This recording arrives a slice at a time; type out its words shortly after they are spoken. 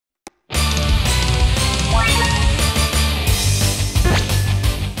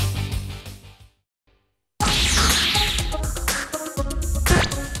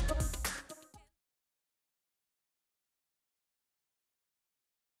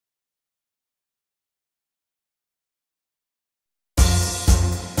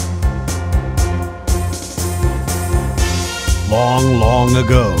long, long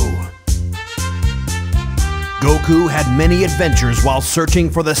ago. Goku had many adventures while searching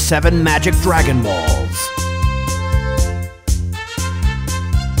for the 7 magic Dragon Balls.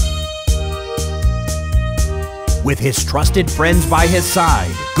 With his trusted friends by his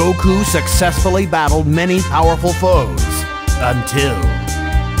side, Goku successfully battled many powerful foes, until...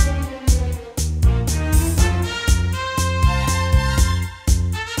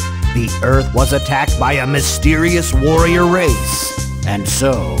 the Earth was attacked by a mysterious warrior race, and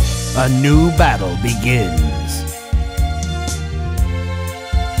so, a new battle begins.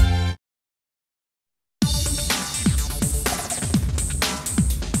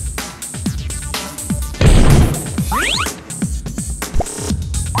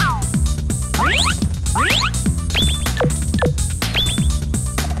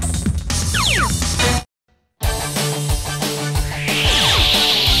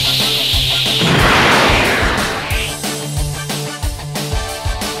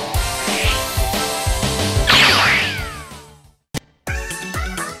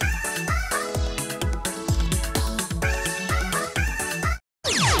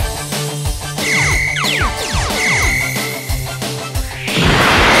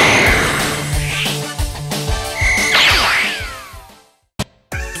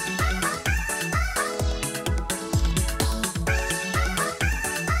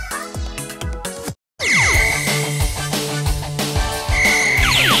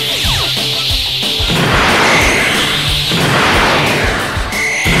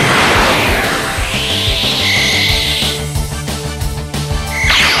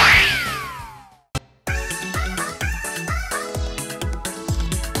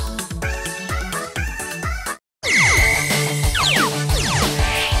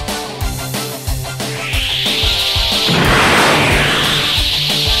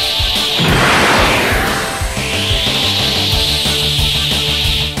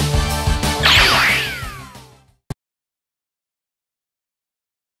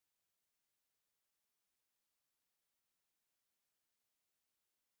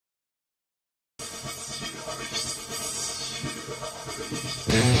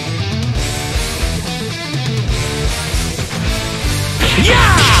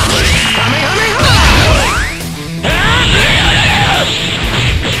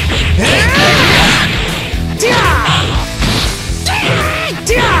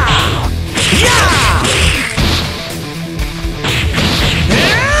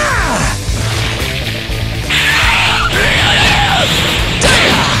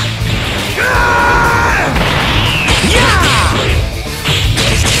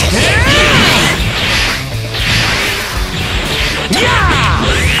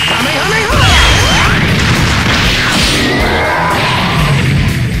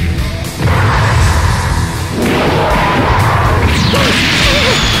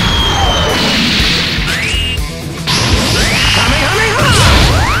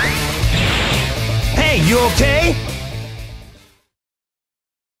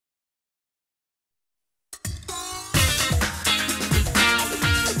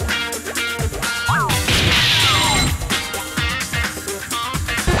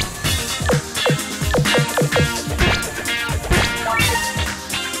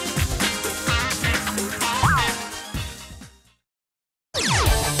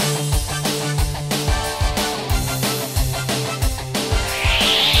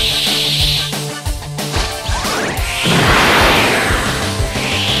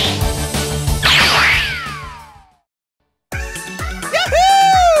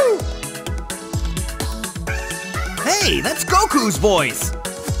 Hey, that's Goku's voice!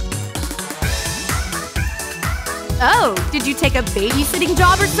 Oh, did you take a babysitting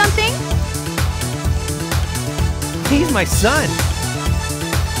job or something? He's my son.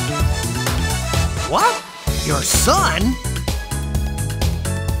 What? Your son?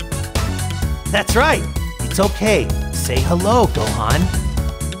 That's right. It's okay. Say hello, Gohan.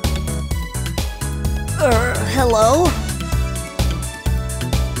 Hello?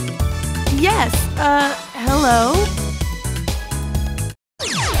 Yes, hello?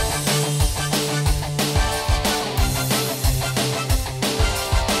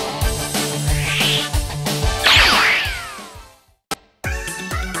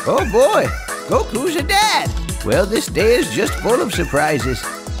 Oh boy, Goku's a dad. Well, this day is just full of surprises.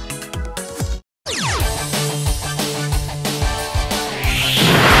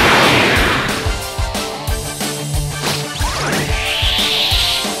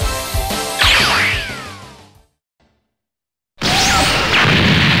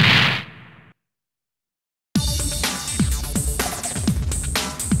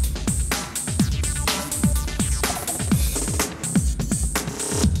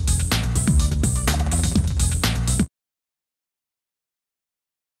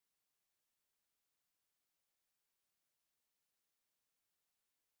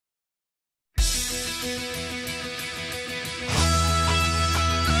 Saw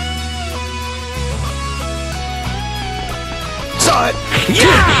it!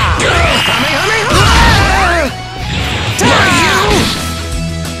 Yeah!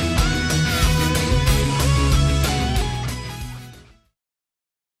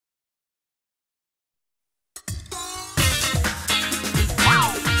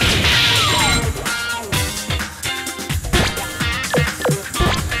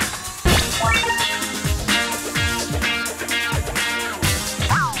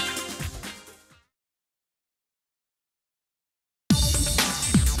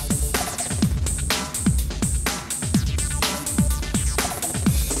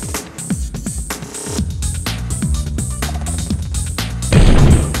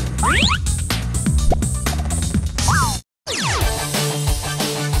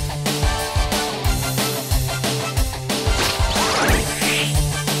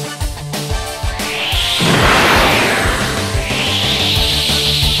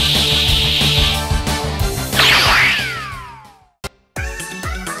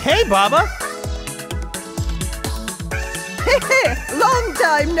 Hey, Baba! Long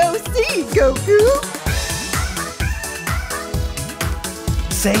time no see, Goku!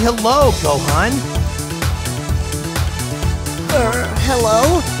 Say hello, Gohan!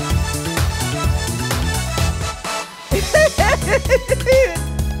 Hello?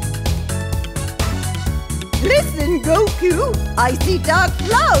 Listen, Goku, I see dark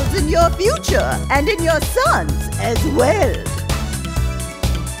clouds in your future and in your sons as well.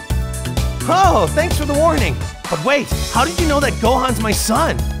 Oh, thanks for the warning! But wait, how did you know that Gohan's my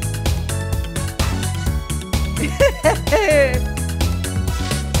son?